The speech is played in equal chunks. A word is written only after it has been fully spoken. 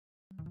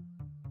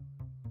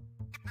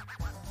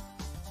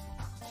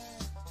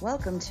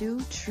Welcome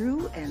to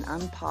True and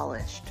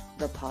Unpolished,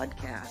 the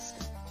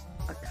podcast,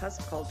 a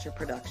Cuss Culture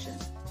production.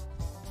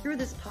 Through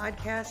this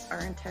podcast, our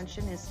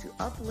intention is to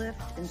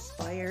uplift,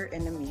 inspire,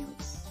 and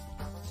amuse.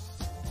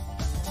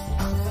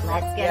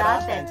 Let's get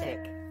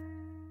authentic.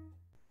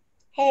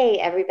 Hey,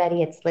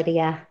 everybody, it's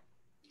Lydia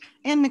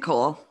And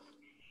Nicole.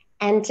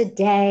 And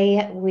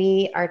today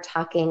we are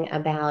talking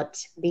about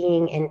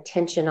being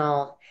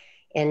intentional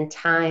in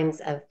times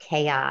of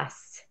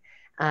chaos.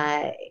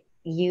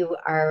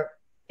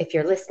 If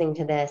you're listening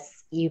to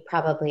this, you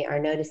probably are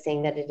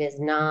noticing that it is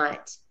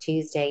not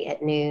Tuesday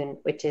at noon,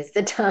 which is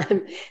the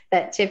time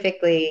that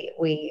typically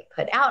we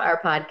put out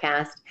our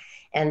podcast.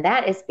 And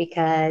that is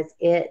because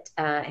it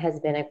has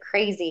been a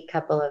crazy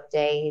couple of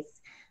days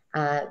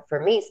for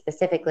me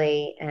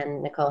specifically.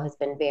 And Nicole has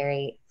been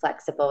very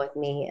flexible with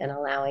me in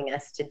allowing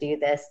us to do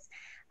this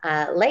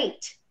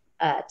late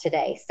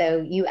today.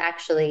 So you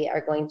actually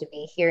are going to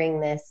be hearing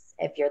this.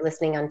 If you're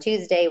listening on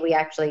Tuesday, we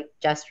actually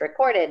just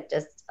recorded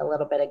just a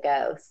little bit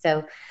ago.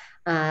 So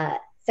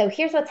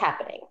here's what's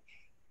happening.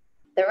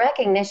 The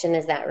recognition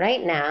is that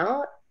right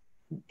now,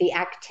 the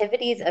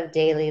activities of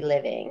daily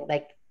living,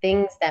 like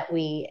things that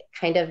we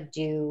kind of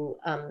do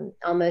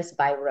almost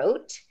by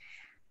rote,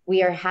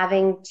 we are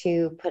having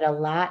to put a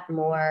lot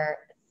more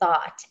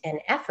thought and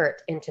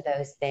effort into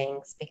those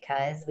things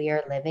because we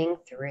are living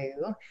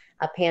through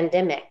a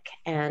pandemic.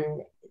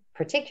 And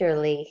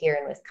particularly here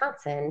in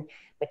Wisconsin,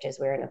 which is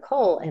where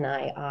Nicole and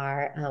I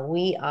are,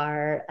 we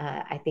are,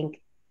 I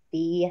think,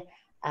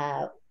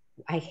 I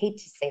hate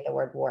to say the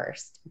word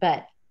worst,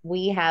 but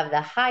we have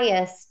the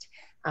highest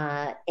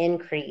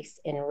increase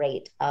in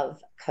rate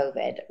of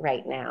COVID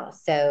right now.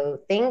 So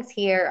things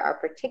here are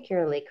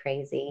particularly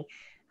crazy.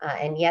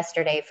 And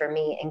yesterday for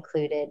me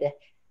included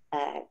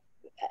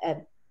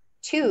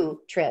 2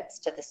 trips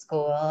to the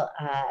school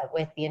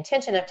with the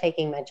intention of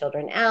taking my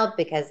children out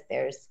because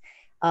there's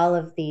all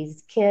of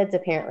these kids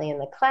apparently in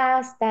the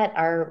class that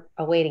are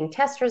awaiting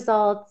test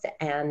results,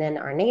 and then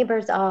our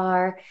neighbors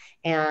are.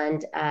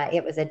 And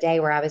it was a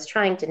day where I was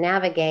trying to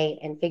navigate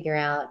and figure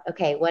out,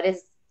 okay,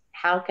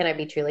 how can I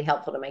be truly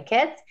helpful to my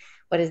kids?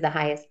 What is the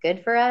highest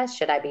good for us?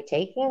 Should I be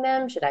taking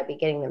them? Should I be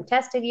getting them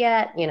tested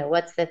yet?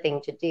 What's the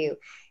thing to do?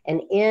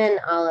 And in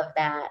all of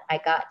that, I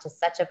got to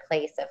such a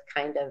place of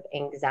kind of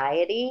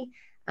anxiety.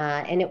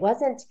 And it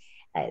wasn't,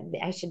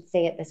 I should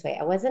say it this way,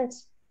 I wasn't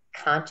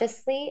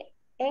consciously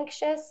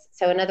anxious.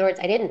 So in other words,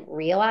 I didn't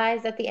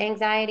realize that the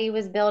anxiety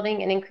was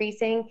building and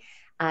increasing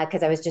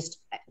because I was just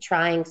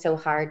trying so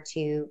hard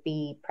to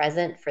be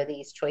present for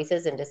these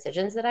choices and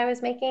decisions that I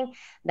was making,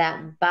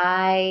 that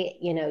by,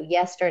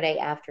 yesterday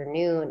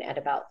afternoon at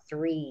about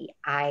 3,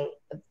 I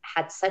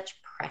had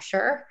such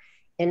pressure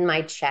in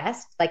my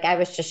chest. Like I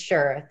was just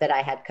sure that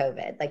I had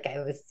COVID. Like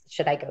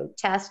should I go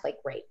test like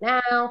right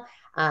now?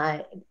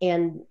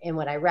 And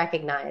what I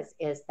recognize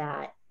is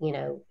that,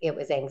 it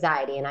was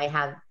anxiety. And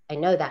I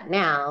know that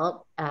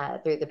now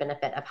through the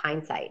benefit of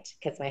hindsight,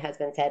 because my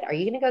husband said, are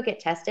you going to go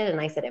get tested?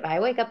 And I said, if I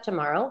wake up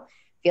tomorrow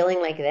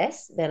feeling like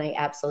this, then I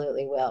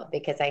absolutely will,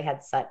 because I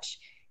had such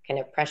kind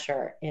of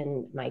pressure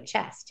in my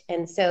chest.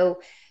 And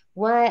so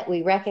what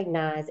we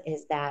recognize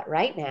is that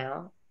right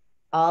now,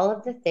 all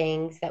of the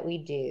things that we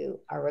do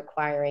are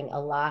requiring a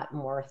lot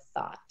more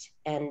thought.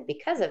 And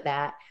because of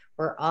that,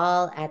 we're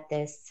all at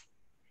this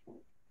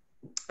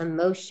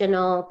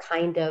emotional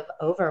kind of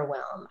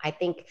overwhelm. I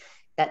think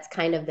that's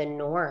kind of the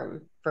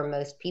norm for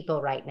most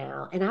people right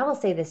now. And I will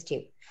say this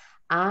too.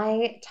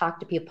 I talk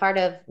to people. Part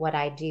of what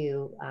I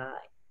do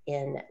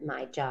in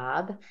my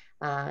job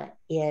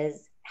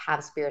is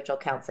have spiritual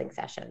counseling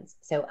sessions.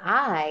 So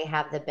I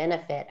have the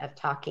benefit of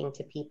talking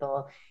to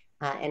people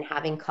and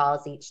having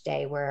calls each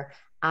day where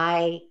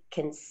I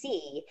can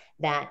see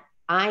that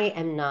I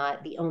am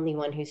not the only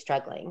one who's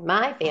struggling.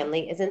 My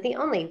family isn't the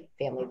only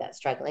family that's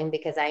struggling,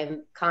 because I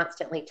am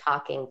constantly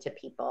talking to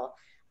people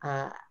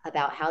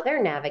about how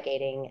they're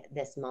navigating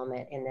this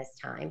moment in this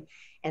time.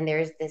 And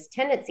there's this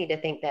tendency to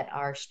think that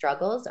our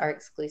struggles are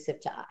exclusive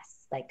to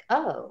us. Like,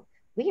 oh,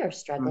 we are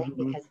struggling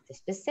because of the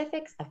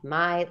specifics of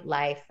my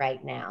life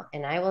right now.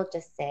 And I will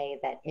just say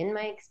that in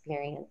my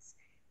experience,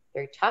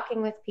 through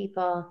talking with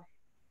people,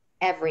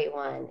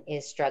 everyone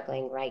is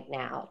struggling right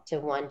now to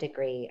one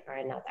degree or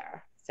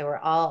another. So we're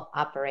all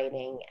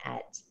operating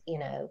at,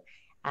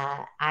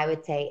 I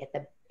would say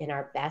in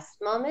our best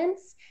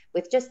moments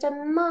with just a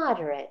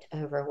moderate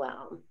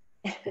overwhelm.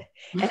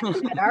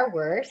 And at our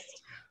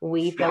worst,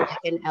 we feel like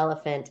an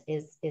elephant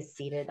is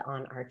seated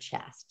on our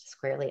chest,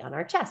 squarely on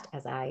our chest,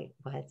 as I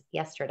was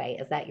yesterday.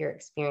 Is that your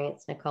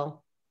experience,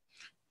 Nicole?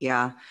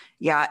 Yeah.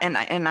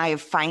 And I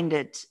find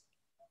it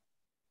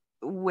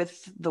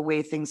with the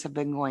way things have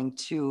been going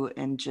too,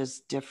 and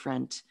just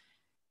different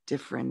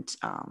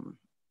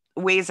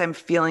ways I'm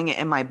feeling it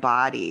in my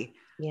body.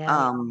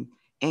 Yeah.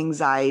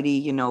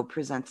 Anxiety,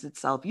 presents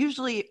itself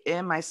usually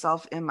in my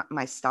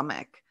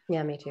stomach.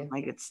 Yeah, me too. I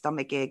get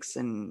stomach aches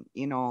and,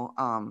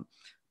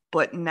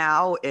 but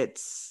now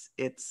it's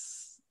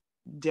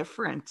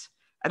different.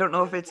 I don't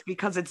know if it's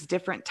because it's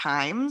different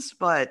times,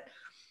 but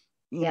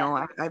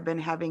I've been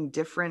having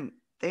different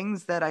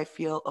things that I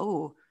feel,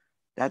 oh,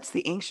 that's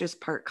the anxious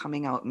part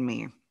coming out in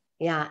me.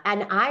 Yeah.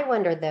 And I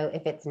wonder though,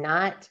 if it's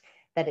not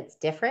that it's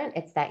different,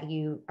 it's that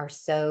you are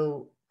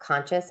so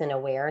conscious and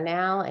aware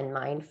now and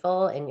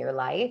mindful in your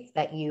life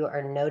that you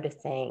are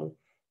noticing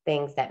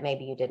things that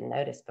maybe you didn't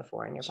notice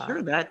before in your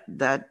Sure, body.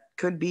 that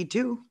could be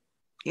too.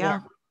 Yeah. Yeah.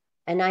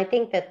 And I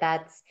think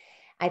that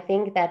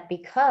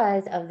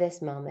because of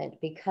this moment,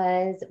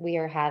 because we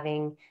are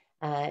having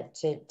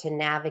to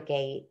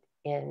navigate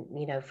in,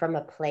 from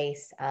a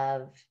place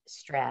of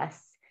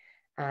stress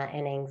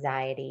and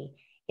anxiety,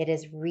 it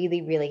is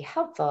really, really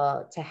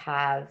helpful to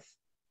have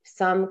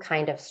some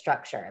kind of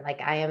structure.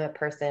 Like I am a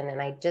person, and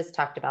I just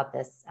talked about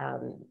this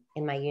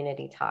in my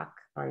Unity talk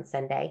on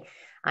Sunday.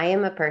 I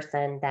am a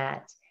person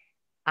that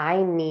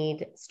I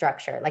need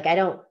structure. Like I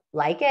don't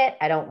like it.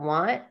 I don't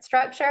want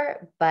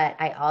structure, but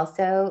I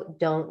also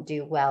don't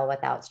do well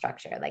without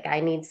structure. Like I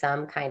need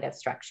some kind of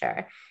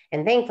structure.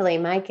 And thankfully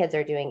my kids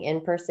are doing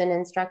in-person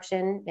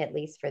instruction, at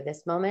least for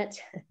this moment.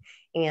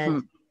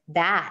 And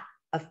that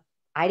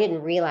I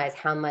didn't realize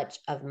how much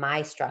of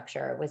my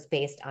structure was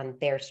based on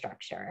their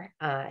structure.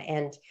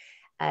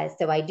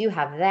 So I do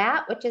have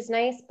that, which is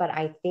nice, but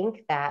I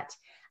think that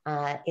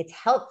it's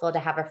helpful to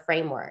have a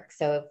framework.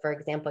 So for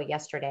example,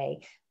 yesterday,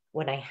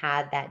 when I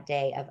had that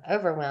day of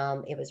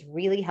overwhelm, it was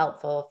really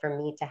helpful for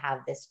me to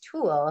have this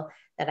tool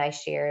that I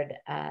shared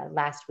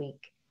last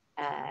week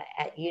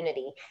at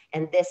Unity.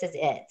 And this is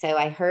it. So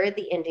I heard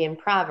the Indian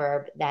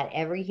proverb that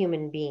every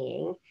human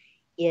being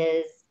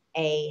is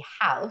a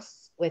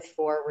house with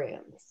 4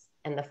 rooms.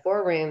 And the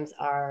 4 rooms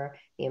are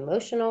the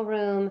emotional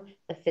room,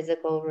 the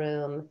physical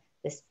room,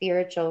 the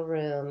spiritual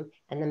room,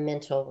 and the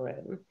mental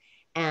room.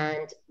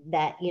 And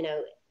that,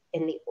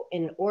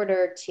 in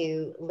order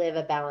to live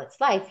a balanced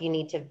life, you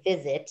need to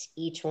visit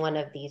each one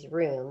of these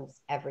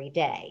rooms every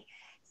day.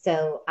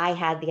 So I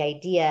had the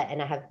idea,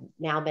 and I have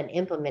now been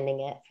implementing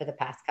it for the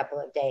past couple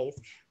of days,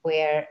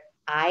 where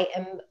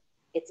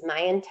it's my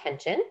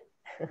intention,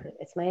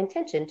 it's my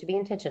intention to be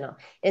intentional.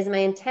 It is my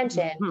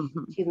intention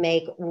to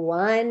make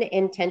one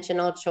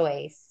intentional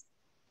choice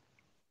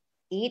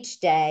each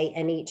day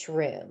in each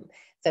room.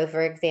 So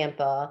for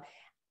example,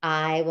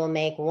 I will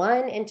make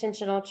one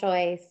intentional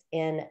choice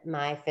in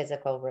my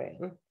physical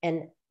room.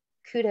 And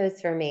kudos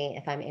for me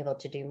if I'm able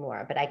to do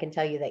more. But I can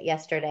tell you that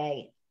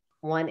yesterday,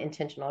 one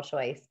intentional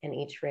choice in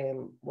each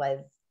room was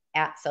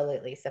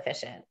absolutely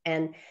sufficient.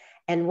 And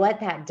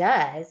what that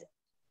does,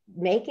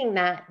 making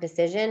that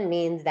decision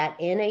means that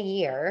in a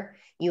year,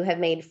 you have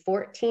made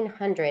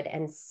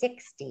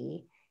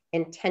 1,460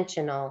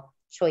 intentional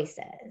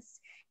choices.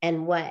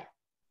 And what,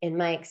 in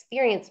my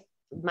experience,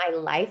 my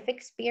life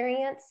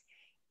experience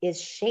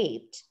is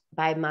shaped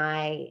by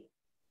my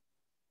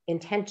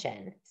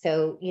intention.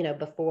 So,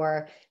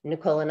 before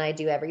Nicole and I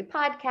do every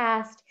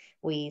podcast,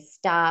 we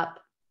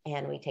stop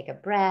and we take a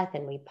breath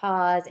and we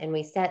pause and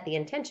we set the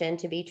intention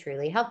to be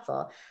truly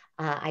helpful.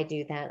 I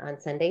do that on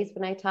Sundays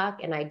when I talk,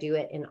 and I do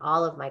it in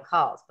all of my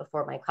calls,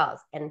 before my calls.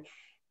 And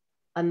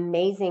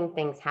amazing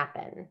things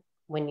happen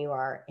when you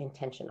are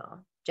intentional.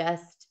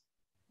 Just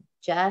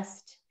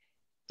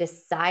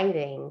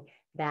deciding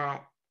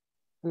that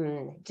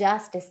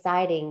just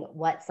deciding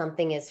what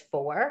something is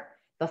for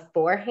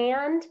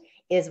beforehand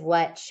is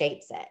what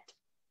shapes it.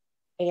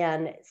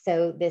 And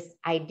so this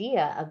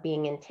idea of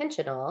being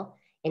intentional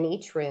in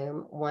each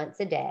room once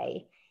a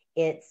day,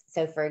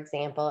 so for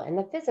example, in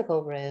the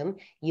physical room,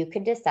 you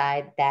could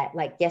decide that,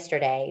 like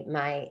yesterday,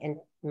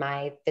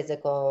 my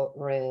physical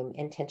room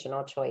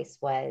intentional choice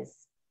was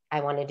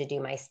I wanted to do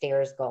my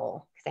stairs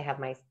goal, because I have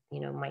my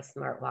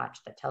smartwatch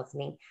that tells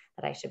me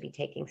that I should be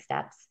taking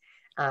steps.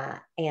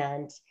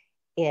 And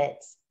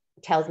it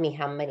tells me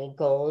how many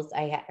goals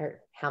I have, or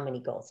how many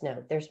goals.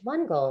 No, there's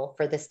one goal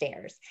for the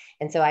stairs.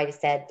 And so I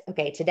said,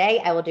 okay, today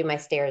I will do my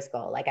stairs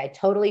goal. Like I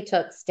totally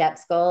took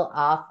steps goal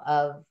off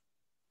of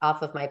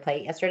my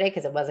plate yesterday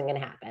because it wasn't going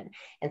to happen.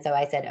 And so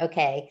I said,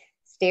 okay,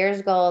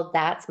 stairs goal,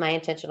 that's my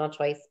intentional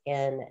choice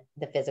in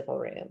the physical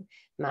room.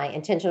 My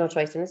intentional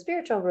choice in the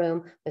spiritual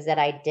room was that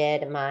I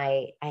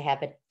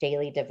have a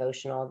daily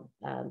devotional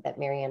that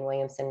Marianne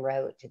Williamson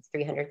wrote. It's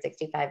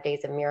 365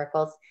 Days of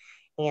Miracles.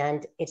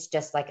 And it's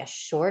just like a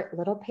short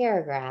little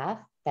paragraph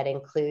that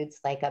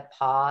includes like a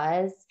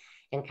pause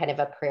and kind of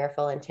a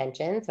prayerful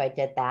intention. So I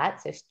did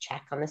that. So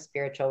check on the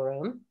spiritual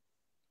room.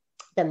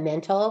 The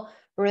mental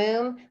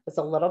room was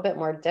a little bit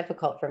more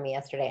difficult for me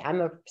yesterday.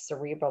 I'm a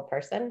cerebral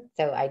person,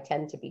 so I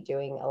tend to be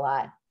doing a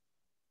lot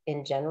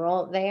in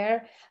general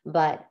there.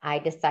 But I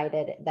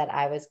decided that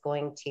I was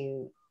going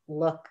to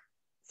look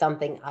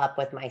something up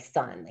with my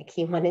son. Like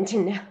he wanted to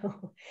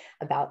know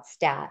about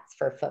stats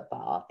for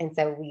football. And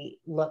so we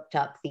looked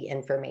up the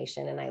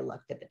information and I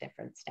looked at the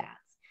different stats.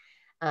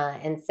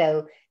 And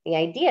so the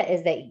idea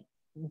is that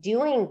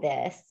doing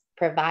this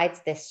provides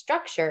this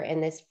structure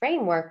and this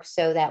framework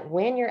so that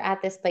when you're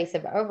at this place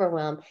of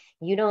overwhelm,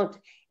 you don't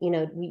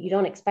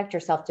expect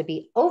yourself to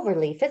be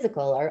overly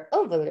physical or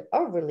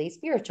overly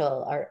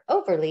spiritual or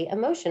overly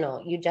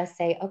emotional. You just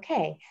say,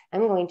 okay,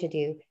 I'm going to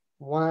do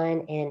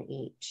one in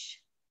each.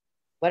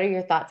 What are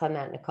your thoughts on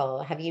that, Nicole?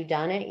 Have you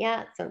done it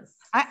yet since?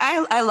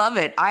 I love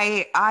it.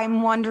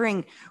 I'm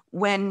wondering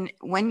when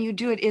you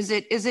do it, is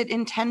it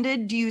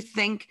intended, do you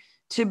think,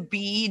 to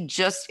be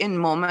just in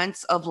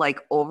moments of like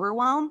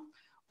overwhelm,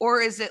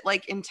 or is it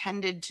like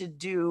intended to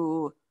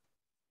do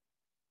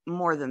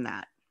more than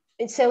that?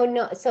 So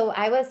no, so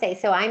I would say,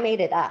 so I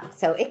made it up.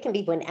 So it can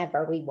be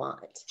whenever we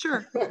want.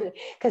 Sure.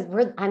 Because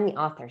I'm the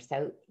author.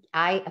 So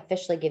I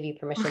officially give you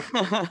permission.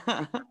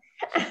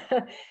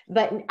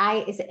 But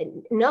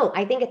no,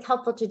 I think it's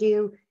helpful to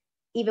do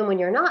even when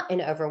you're not in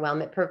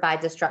overwhelm. It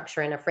provides a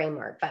structure and a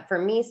framework. But for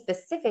me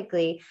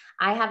specifically,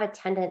 I have a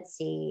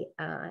tendency,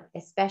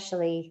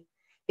 especially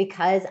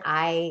because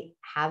I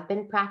have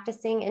been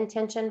practicing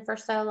intention for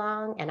so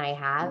long and I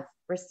have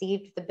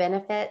received the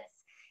benefits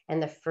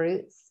and the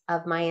fruits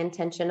of my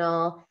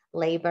intentional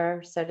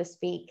labor, so to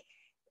speak,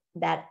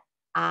 that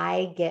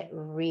I get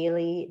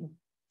really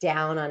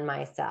down on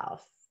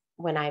myself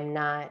when I'm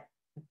not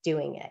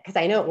doing it because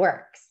I know it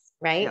works,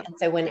 right? Yeah. And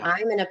so when Yeah.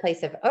 I'm in a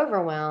place of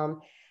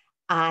overwhelm,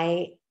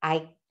 I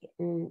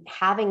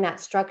having that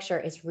structure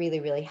is really,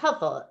 really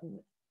helpful.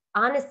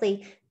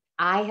 Honestly,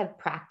 I have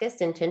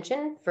practiced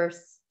intention for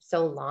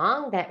so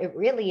long that it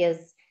really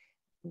is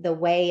the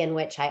way in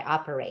which I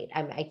operate.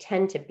 I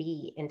tend to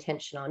be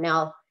intentional.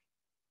 Now,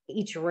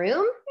 each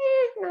room,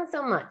 not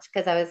so much,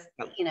 because I was,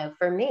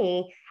 for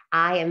me,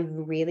 I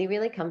am really,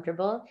 really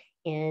comfortable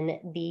in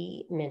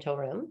the mental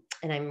room,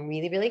 and I'm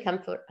really, really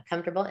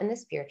comfortable in the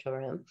spiritual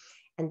room.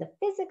 And the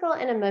physical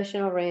and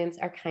emotional rooms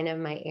are kind of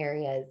my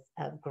areas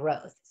of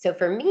growth. So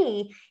for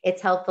me,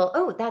 it's helpful.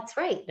 Oh, that's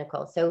right,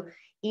 Nicole. So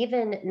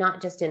even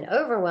not just in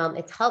overwhelm,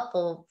 it's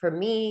helpful for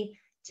me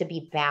to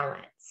be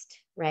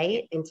balanced,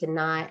 right? And to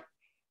not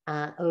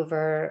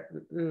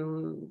over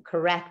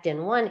correct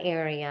in one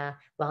area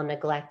while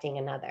neglecting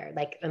another.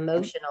 Like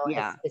emotional is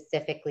Yeah.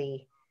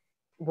 specifically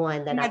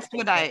one that And I that's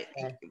think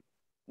what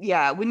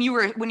yeah, when you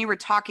were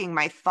talking,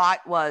 my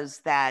thought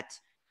was that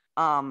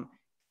um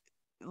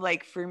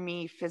like for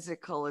me,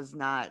 physical is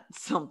not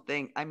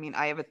something. I mean,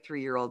 I have a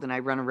 3-year-old and I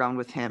run around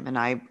with him, and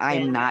I'm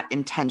yeah, not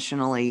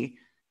intentionally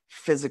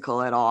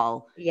physical at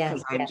all yes,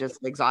 because I'm yes,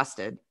 just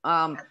exhausted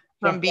yes,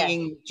 from yes,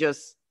 being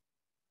just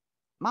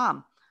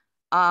mom.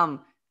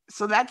 Um,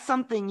 so that's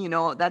something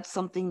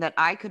that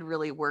I could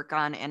really work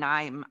on, and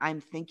I'm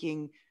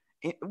thinking,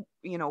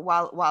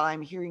 while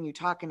I'm hearing you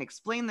talk and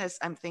explain this,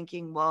 I'm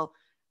thinking, well,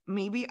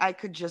 maybe I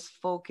could just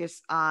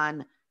focus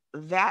on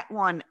that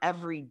one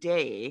every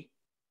day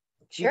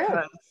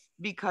sure,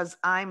 because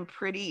I'm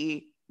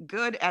pretty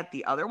good at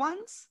the other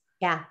ones,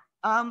 yeah.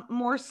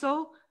 more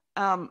so.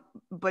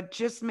 But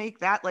just make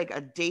that like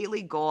a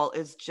daily goal,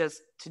 is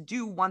just to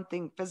do one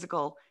thing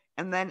physical,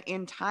 and then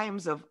in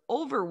times of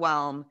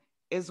overwhelm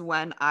is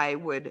when I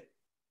would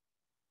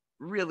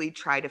really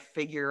try to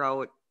figure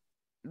out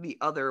the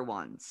other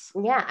ones.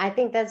 Yeah, I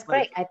think that's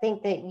Like, great. I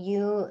think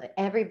that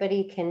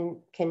everybody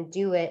can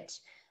do it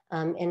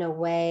in a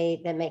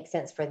way that makes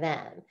sense for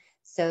them.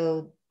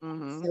 So,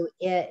 mm-hmm.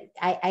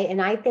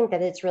 and I think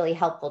that it's really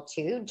helpful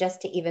too,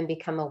 just to even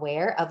become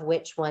aware of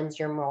which ones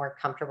you're more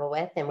comfortable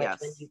with and which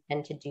ones Yes, you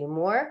tend to do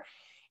more.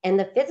 And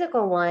the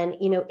physical one,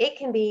 it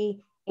can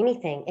be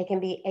anything. It can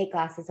be 8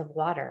 glasses of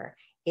water.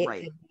 It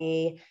right. could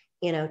be,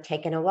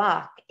 taking a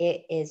walk.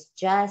 It is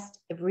just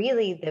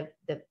really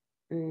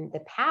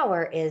the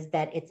power is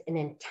that it's an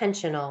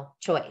intentional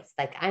choice.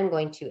 Like I'm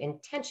going to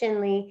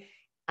intentionally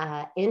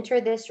enter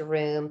this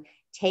room,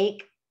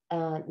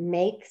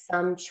 make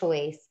some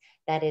choice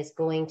that is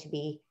going to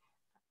be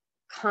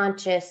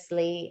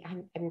consciously,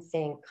 I'm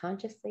saying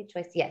consciously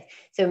choice. Yes.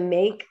 So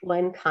make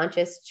one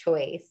conscious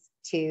choice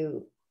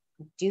to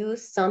do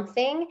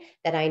something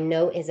that I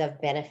know is of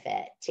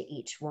benefit to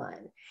each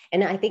one.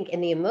 And I think in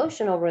the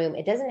emotional room,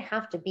 it doesn't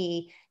have to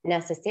be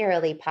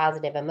necessarily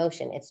positive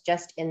emotion. It's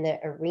just in the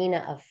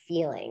arena of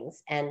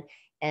feelings. And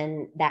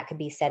that could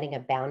be setting a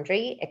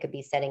boundary. It could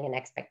be setting an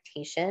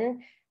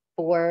expectation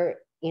for,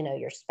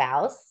 your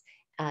spouse.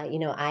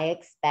 I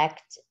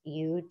expect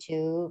you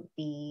to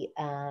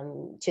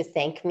to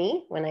thank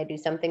me when I do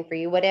something for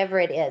you, whatever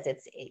it is.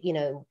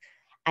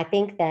 I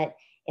think that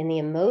in the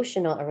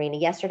emotional arena,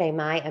 yesterday,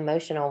 my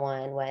emotional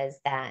one was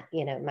that,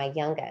 my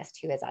youngest,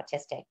 who is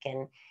autistic,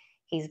 and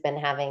he's been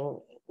having,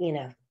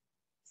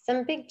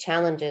 some big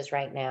challenges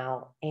right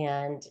now.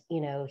 And,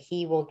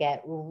 he will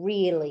get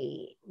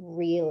really,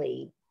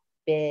 really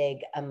big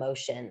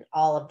emotion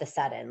all of the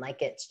sudden.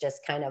 Like it's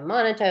just kind of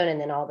monotone.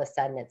 And then all of a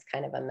sudden it's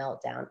kind of a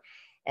meltdown.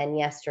 And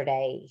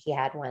yesterday he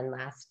had one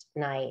last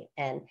night.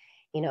 And,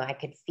 I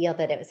could feel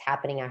that it was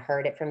happening. I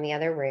heard it from the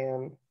other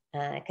room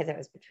because it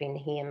was between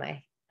he and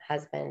my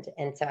husband.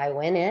 And so I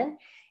went in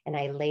and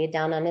I laid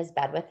down on his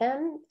bed with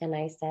him and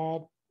I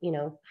said,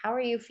 how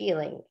are you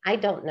feeling? I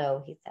don't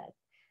know, he said.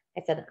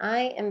 I said,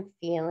 I am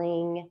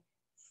feeling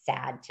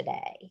sad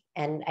today.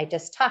 And I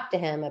just talked to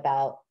him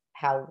about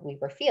how we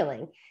were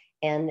feeling.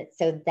 And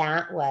so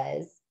that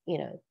was,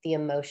 the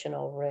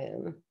emotional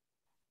room.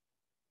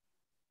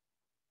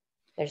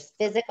 There's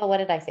physical, what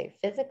did I say?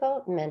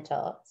 Physical,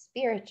 mental,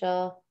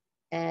 spiritual,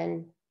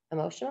 and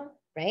emotional.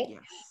 right?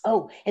 Yes.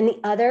 Oh, and the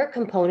other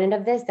component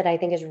of this that I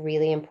think is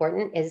really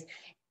important is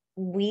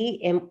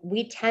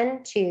we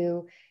tend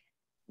to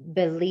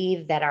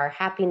believe that our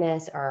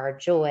happiness or our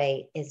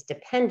joy is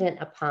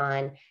dependent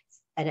upon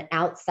an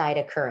outside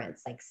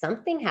occurrence. Like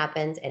something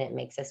happens and it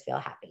makes us feel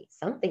happy.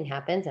 Something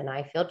happens and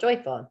I feel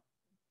joyful.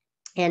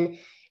 And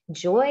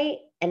joy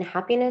and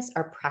happiness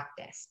are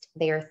practiced.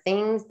 They are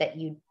things that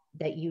you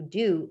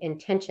do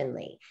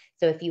intentionally.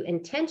 So if you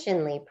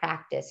intentionally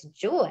practice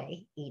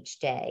joy each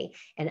day,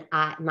 and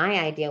my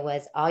idea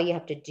was all you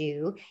have to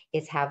do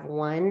is have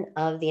one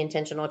of the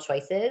intentional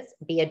choices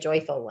be a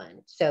joyful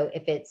one. So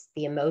if it's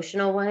the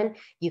emotional one,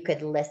 you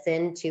could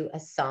listen to a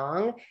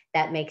song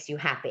that makes you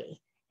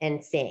happy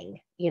and sing,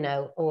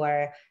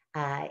 or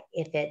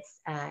if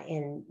it's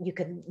in, you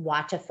could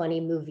watch a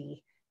funny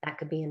movie. That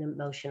could be an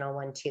emotional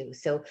one too.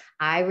 So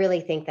I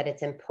really think that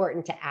it's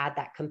important to add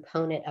that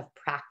component of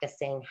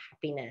practicing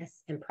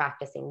happiness and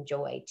practicing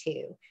joy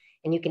too.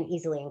 And you can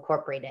easily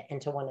incorporate it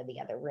into one of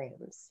the other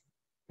rooms.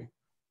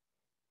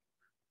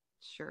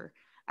 Sure.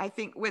 I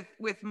think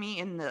with me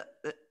in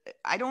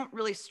I don't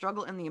really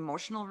struggle in the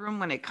emotional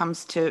room when it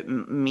comes to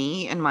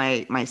me and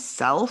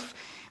myself.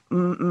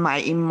 My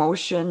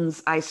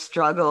emotions, I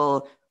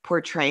struggle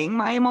portraying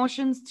my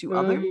emotions to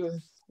others.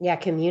 Yeah,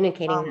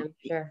 communicating them,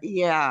 sure.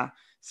 Yeah.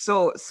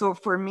 So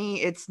for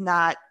me, it's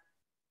not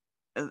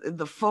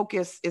the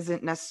focus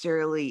isn't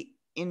necessarily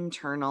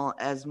internal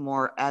as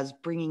more as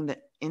bringing the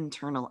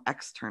internal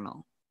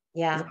external. Does that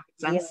Yeah, make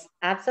yeah, sense?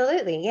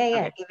 absolutely. Yeah,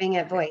 yeah, Okay. giving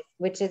it Okay. voice,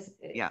 which is,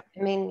 Yeah.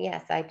 I mean,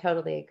 yes, I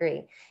totally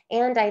agree.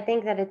 And I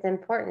think that it's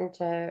important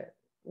to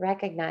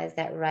recognize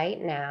that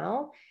right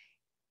now,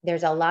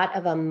 there's a lot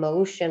of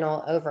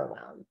emotional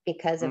overwhelm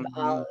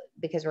Mm-hmm.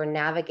 because we're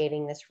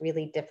navigating this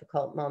really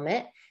difficult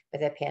moment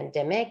with a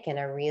pandemic and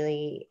a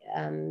really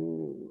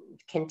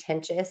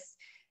contentious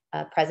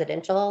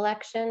presidential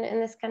election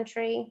in this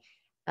country.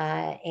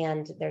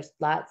 And there's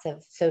lots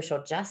of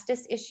social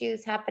justice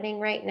issues happening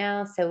right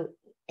now. So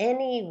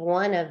any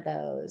one of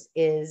those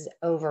is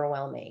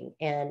overwhelming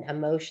and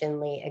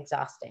emotionally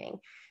exhausting.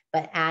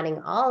 But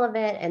adding all of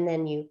it, and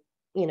then you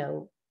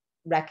know,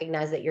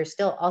 recognize that you're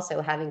still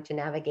also having to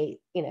navigate,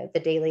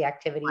 the daily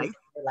activities Life. of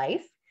your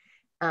life.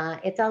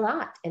 It's a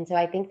lot. And so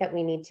I think that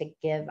we need to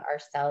give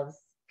ourselves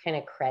kind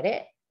of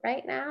credit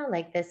right now.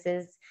 Like this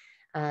is,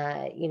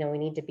 we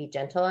need to be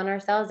gentle on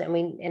ourselves.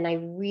 And I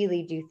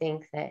really do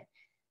think that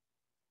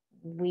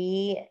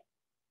we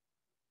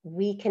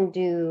we can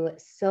do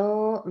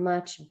so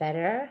much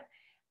better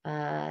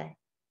uh,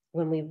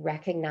 when we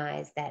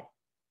recognize that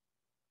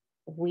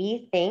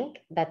we think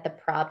that the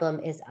problem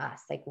is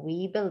us. Like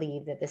we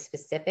believe that the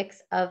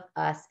specifics of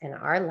us and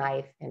our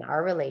life and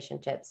our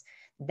relationships,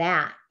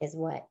 that is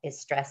what is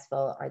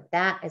stressful or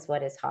that is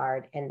what is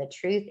hard. And the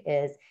truth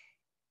is,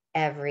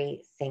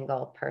 every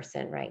single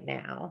person right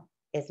now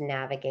is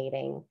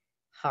navigating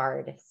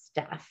hard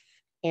stuff.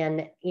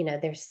 And,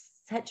 there's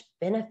such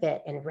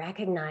benefit in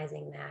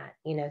recognizing that,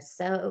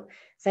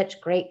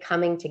 such great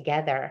coming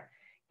together,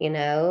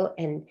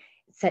 and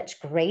such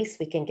grace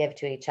we can give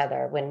to each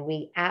other when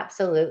we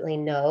absolutely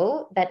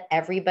know that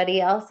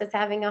everybody else is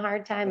having a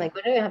hard time. Yeah. Like,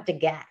 we don't have to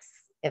guess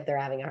if they're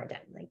having a hard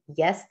time. Like,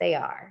 yes, they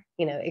are.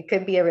 It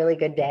could be a really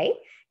good day,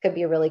 could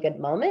be a really good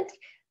moment,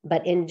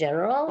 but in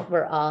general,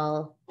 we're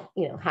all,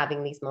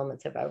 having these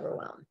moments of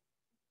overwhelm.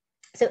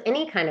 So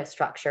any kind of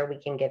structure we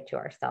can give to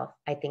ourselves,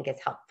 I think is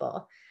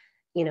helpful.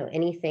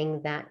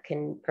 Anything that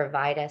can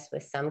provide us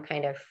with some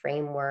kind of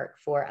framework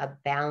for a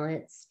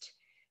balanced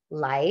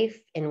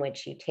life in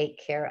which you take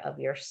care of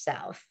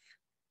yourself.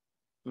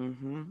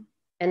 Mm-hmm.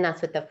 And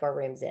that's what the 4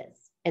 rooms is.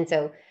 And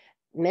so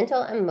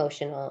mental,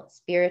 emotional,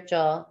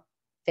 spiritual,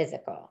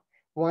 physical,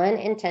 one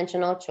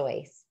intentional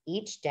choice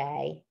each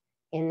day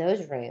in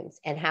those rooms,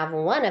 and have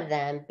one of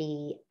them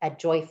be have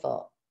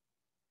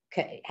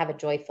a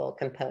joyful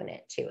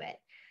component to it.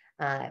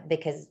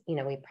 Because,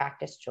 we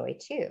practice joy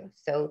too.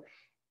 So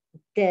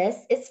this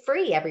is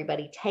free,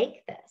 everybody.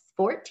 Take this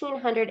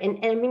 1,400.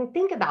 And I mean,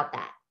 think about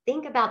that.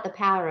 Think about the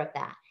power of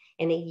that.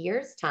 In a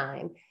year's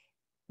time,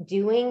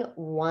 doing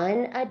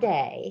one a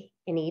day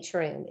in each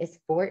room is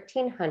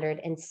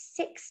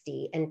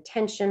 1,460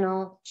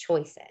 intentional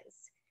choices.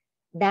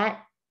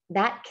 That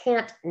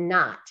can't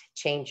not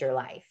change your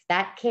life.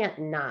 That can't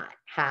not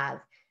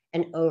have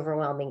an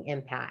overwhelming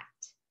impact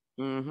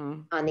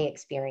Mm-hmm. on the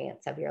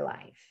experience of your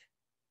life.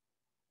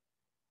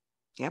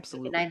 Can I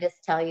Absolutely.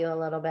 just tell you a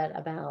little bit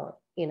about,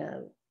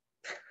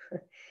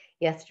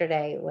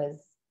 yesterday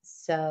was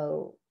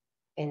so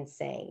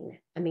insane.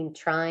 I mean,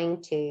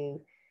 trying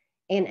to,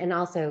 and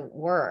also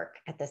work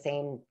at the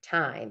same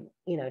time,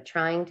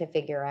 trying to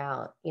figure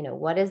out,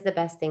 what is the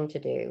best thing to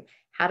do?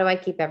 How do I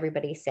keep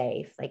everybody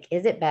safe? Like,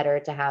 is it better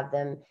to have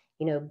them,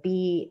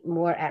 be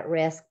more at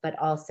risk, but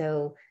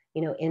also,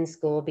 in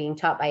school being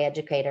taught by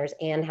educators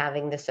and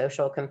having the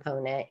social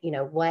component,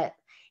 what,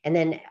 and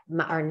then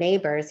our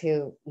neighbors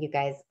who you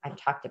guys, I've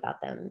talked about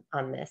them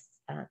on this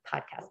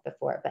podcast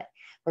before, but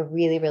we're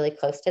really, really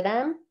close to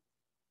them.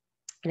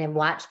 and I've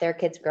watched their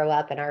kids grow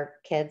up, and our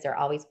kids are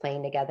always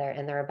playing together,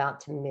 and they're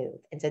about to move.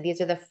 And so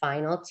these are the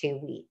final 2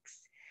 weeks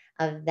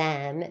of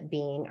them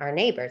being our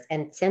neighbors.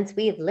 And since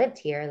we've lived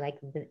here, like,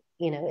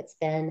 it's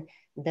been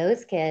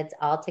those kids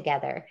all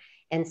together.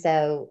 And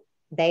so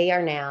they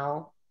are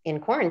now in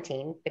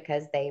quarantine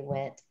because they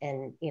went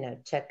and,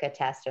 took a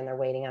test and they're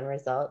waiting on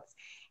results.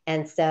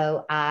 And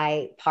so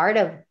part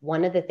of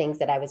one of the things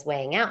that I was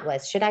weighing out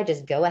was, should I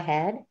just go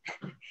ahead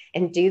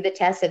and do the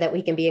test so that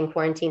we can be in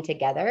quarantine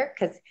together?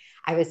 Because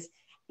I was,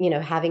 I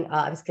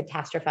was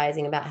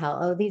catastrophizing about how,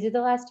 oh, these are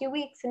the last 2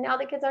 weeks, and now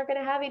the kids aren't going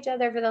to have each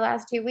other for the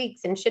last 2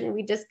 weeks. And shouldn't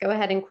we just go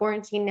ahead and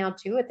quarantine now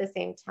too at the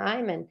same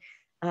time? And,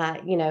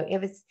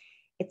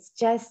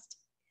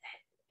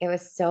 it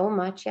was so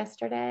much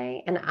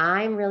yesterday, and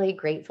I'm really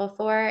grateful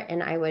for it.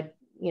 And I would,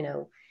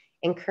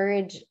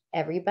 encourage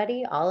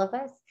everybody, all of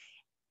us.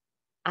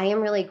 I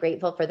am really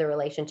grateful for the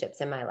relationships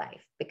in my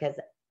life, because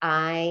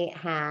I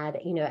had,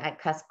 at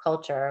Cusp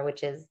Culture,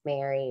 which is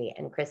Mary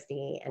and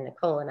Christy and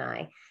Nicole and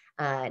I,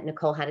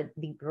 Nicole had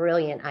the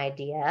brilliant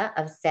idea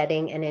of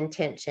setting an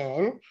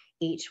intention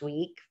each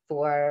week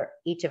for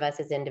each of us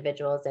as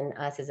individuals and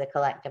us as a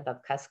collective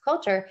of Cusp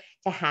Culture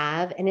to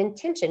have an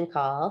intention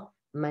call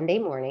Monday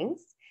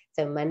mornings.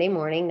 So Monday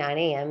morning, 9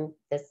 a.m.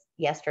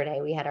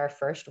 Yesterday, we had our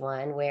first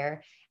one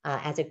where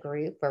as a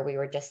group, where we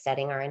were just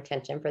setting our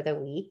intention for the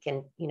week,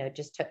 and,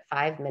 just took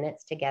 5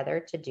 minutes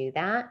together to do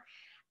that.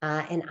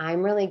 And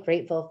I'm really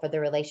grateful for the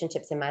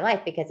relationships in my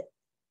life, because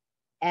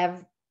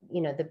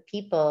the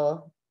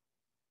people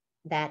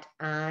that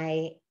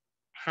I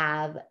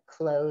have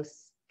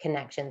close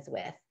connections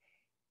with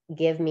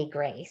give me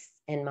grace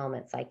in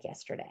moments like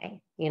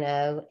yesterday,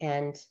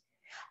 and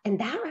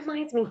that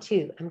reminds me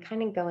too, I'm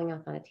kind of going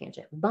off on a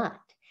tangent, but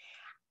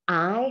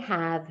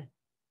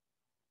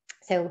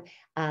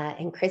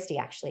and Christy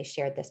actually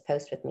shared this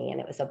post with me, and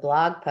it was a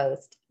blog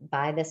post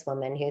by this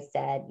woman who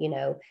said,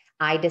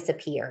 I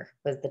disappear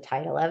was the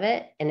title of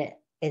it.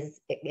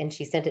 And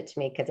she sent it to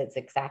me because it's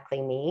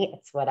exactly me.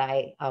 It's what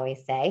I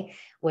always say,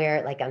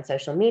 where, like, on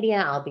social media,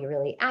 I'll be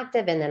really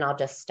active and then I'll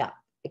just stop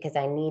because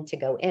I need to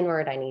go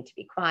inward. I need to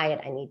be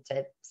quiet. I need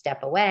to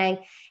step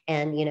away.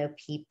 And,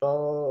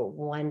 people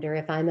wonder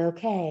if I'm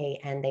okay.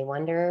 And they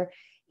wonder,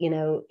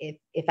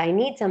 if I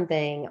need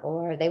something,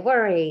 or they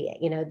worry,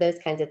 those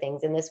kinds of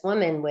things. And this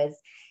woman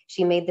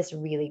she made this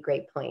really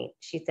great point.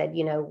 She said,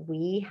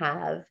 we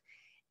have,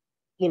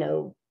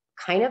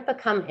 kind of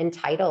become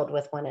entitled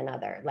with one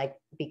another, like,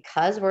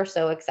 because we're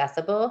so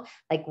accessible,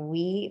 like,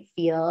 we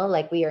feel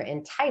like we are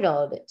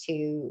entitled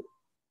to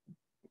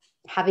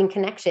having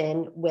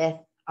connection with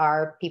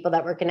our people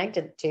that we're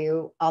connected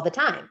to all the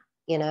time,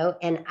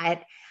 and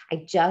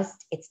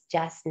it's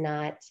just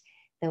not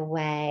the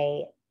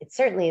way, it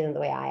certainly isn't the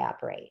way I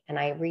operate. And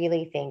I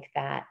really think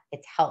that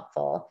it's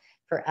helpful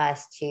for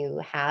us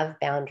to have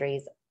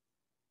boundaries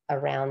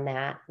around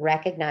that,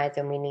 recognize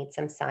when we need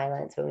some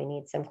silence, when we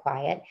need some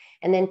quiet,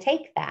 and then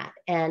take that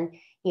and,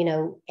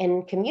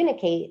 and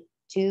communicate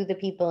to the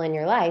people in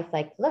your life,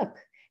 like, look,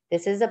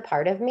 this is a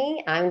part of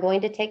me. I'm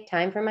going to take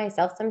time for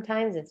myself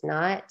sometimes. It's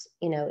not,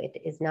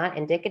 it is not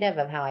indicative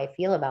of how I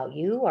feel about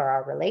you or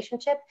our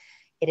relationship.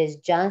 It is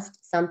just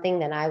something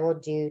that I will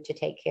do to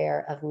take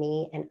care of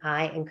me. And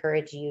I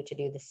encourage you to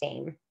do the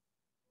same.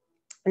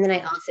 And then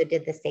I also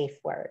did the safe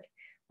word.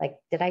 Like,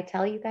 did I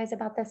tell you guys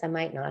about this? I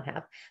might not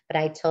have, but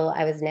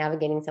I was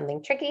navigating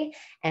something tricky,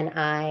 and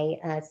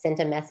I sent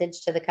a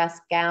message to the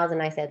Cusp gals,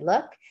 and I said,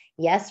 look,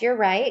 yes, you're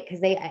right.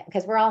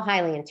 Because we're all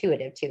highly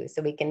intuitive too.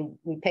 So we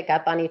pick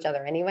up on each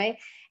other anyway.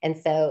 And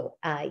so,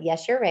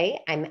 yes, you're right.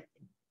 I'm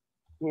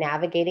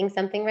navigating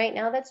something right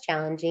now that's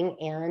challenging,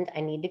 and I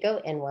need to go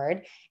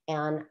inward,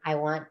 and I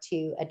want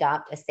to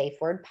adopt a safe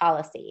word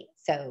policy.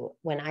 So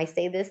when I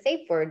say this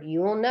safe word, you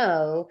will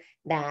know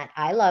that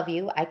I love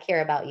you, I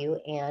care about you,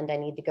 and I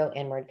need to go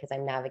inward because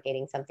I'm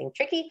navigating something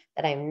tricky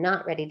that I'm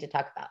not ready to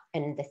talk about.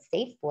 And the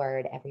safe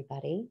word,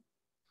 everybody,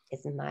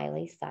 is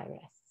Miley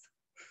Cyrus.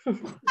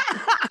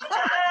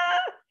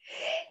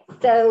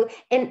 So,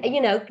 and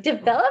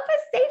develop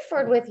a safe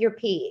word with your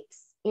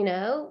peeps.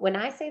 When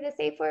I say the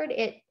safe word,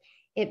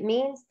 it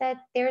means that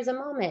there's a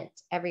moment,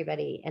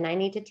 everybody, and I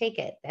need to take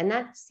it. And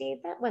that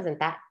wasn't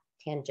that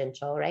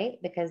tangential, right?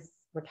 Because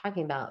we're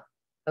talking about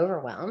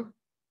overwhelm,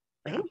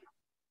 right?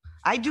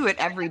 I do it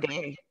every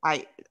day.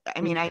 I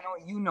mean, I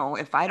know,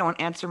 if I don't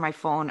answer my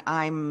phone,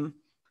 I'm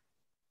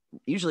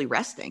usually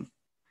resting.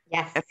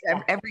 Yes.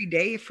 Every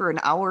day for an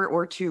hour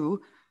or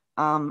two.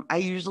 I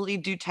usually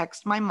do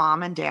text my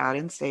mom and dad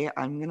and say,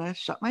 I'm going to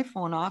shut my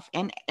phone off.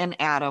 And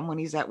Adam, when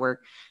he's at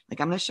work, like,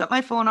 I'm going to shut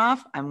my phone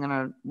off. I'm going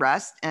to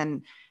rest.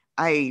 And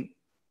I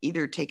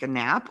either take a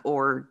nap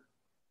or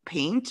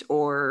paint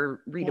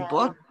or read a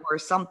book or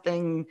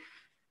something.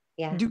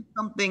 Yeah. Do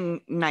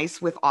something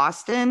nice with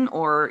Austin,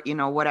 or,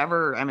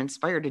 whatever I'm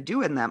inspired to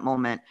do in that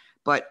moment.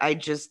 But I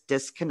just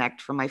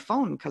disconnect from my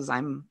phone because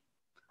I'm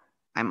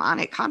on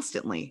it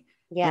constantly.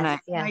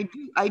 Yes, And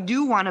I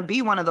do want to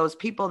be one of those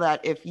people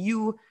that if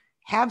you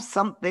have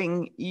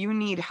something you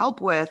need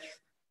help with,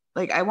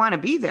 like, I want to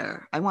be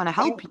there. I want to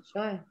help you.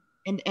 Sure.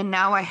 And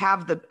now I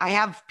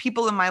have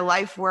people in my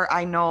life where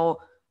I know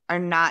are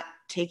not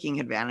taking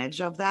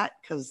advantage of that,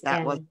 because that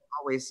Yeah, wasn't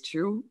always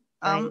true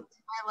in right.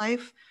 my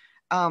life.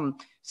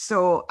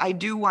 So I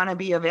do want to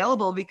be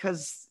available,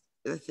 because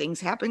things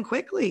happen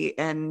quickly.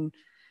 And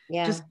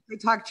Yeah. just I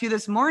talked to you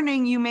this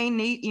morning, you may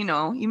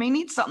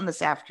need something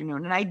this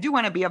afternoon. And I do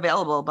want to be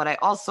available, but I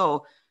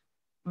also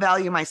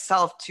value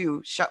myself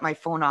to shut my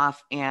phone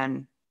off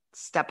and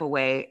step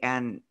away,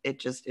 and it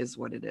just is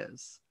what it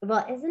is.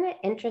 Well, isn't it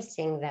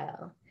interesting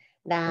though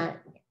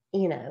that,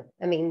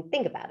 I mean,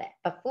 think about it.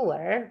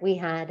 Before we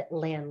had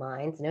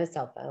landlines, no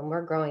cell phone.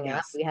 We're growing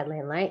up, Yes. we had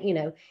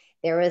landline,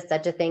 there was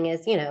such a thing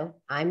as,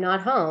 I'm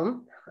not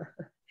home,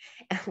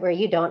 where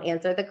you don't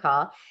answer the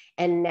call.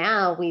 And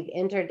now we've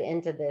entered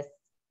into this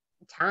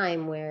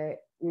time where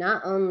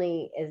not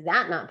only is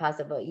that not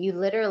possible, you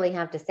literally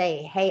have to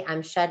say, hey,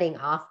 I'm shutting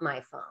off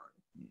my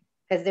phone.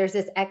 Because there's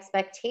this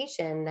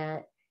expectation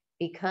that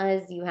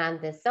because you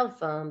have this cell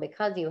phone,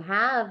 because you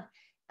have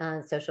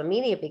social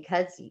media,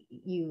 because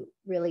you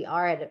really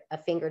are at a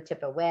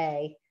fingertip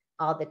away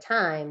all the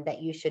time,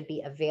 that you should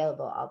be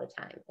available all the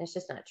time. It's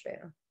just not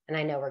true. And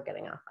I know we're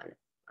getting off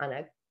on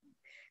a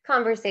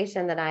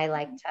conversation that I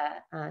like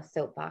to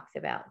soapbox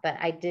about, but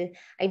I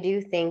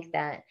do think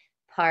that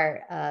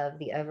part of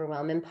the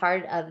overwhelm and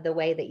part of the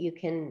way that you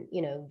can,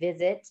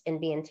 visit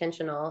and be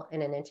intentional,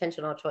 and an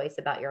intentional choice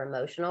about your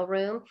emotional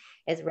room,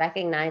 is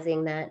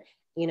recognizing that,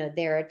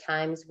 there are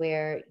times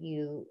where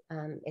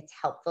it's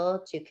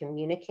helpful to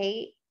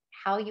communicate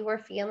how you are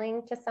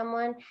feeling to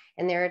someone.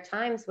 And there are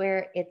times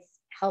where it's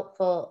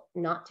helpful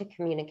not to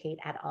communicate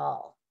at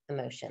all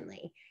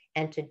emotionally,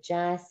 and to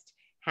just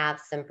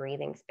have some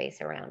breathing space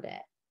around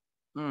it.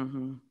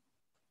 Mm-hmm.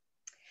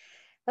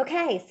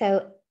 Okay,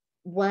 so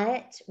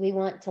what we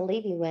want to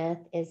leave you with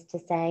is to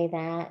say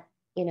that,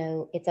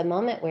 it's a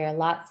moment where a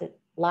lot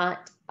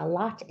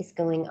is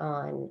going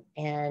on,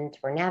 and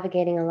we're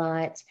navigating a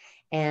lot,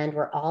 and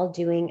we're all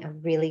doing a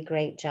really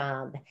great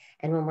job.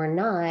 And when we're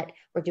not,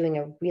 we're doing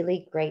a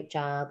really great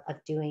job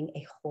of doing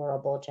a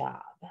horrible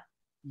job.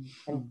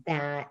 Mm-hmm. And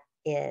that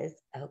is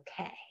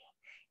okay.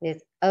 It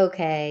is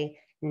okay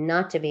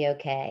not to be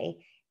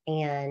okay.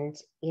 And,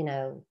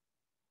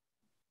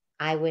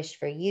 I wish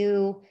for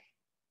you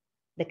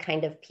the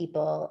kind of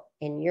people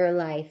in your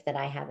life that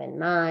I have in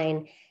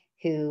mine,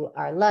 who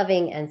are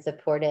loving and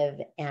supportive,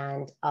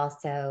 and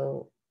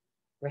also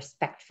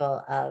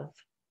respectful of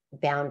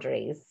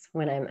boundaries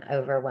when I'm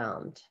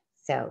overwhelmed.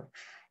 So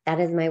that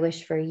is my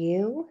wish for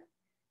you.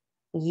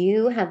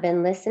 You have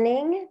been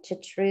listening to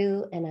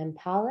True and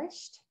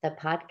Unpolished, the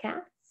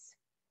podcast.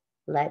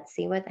 Let's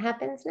see what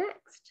happens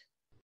next.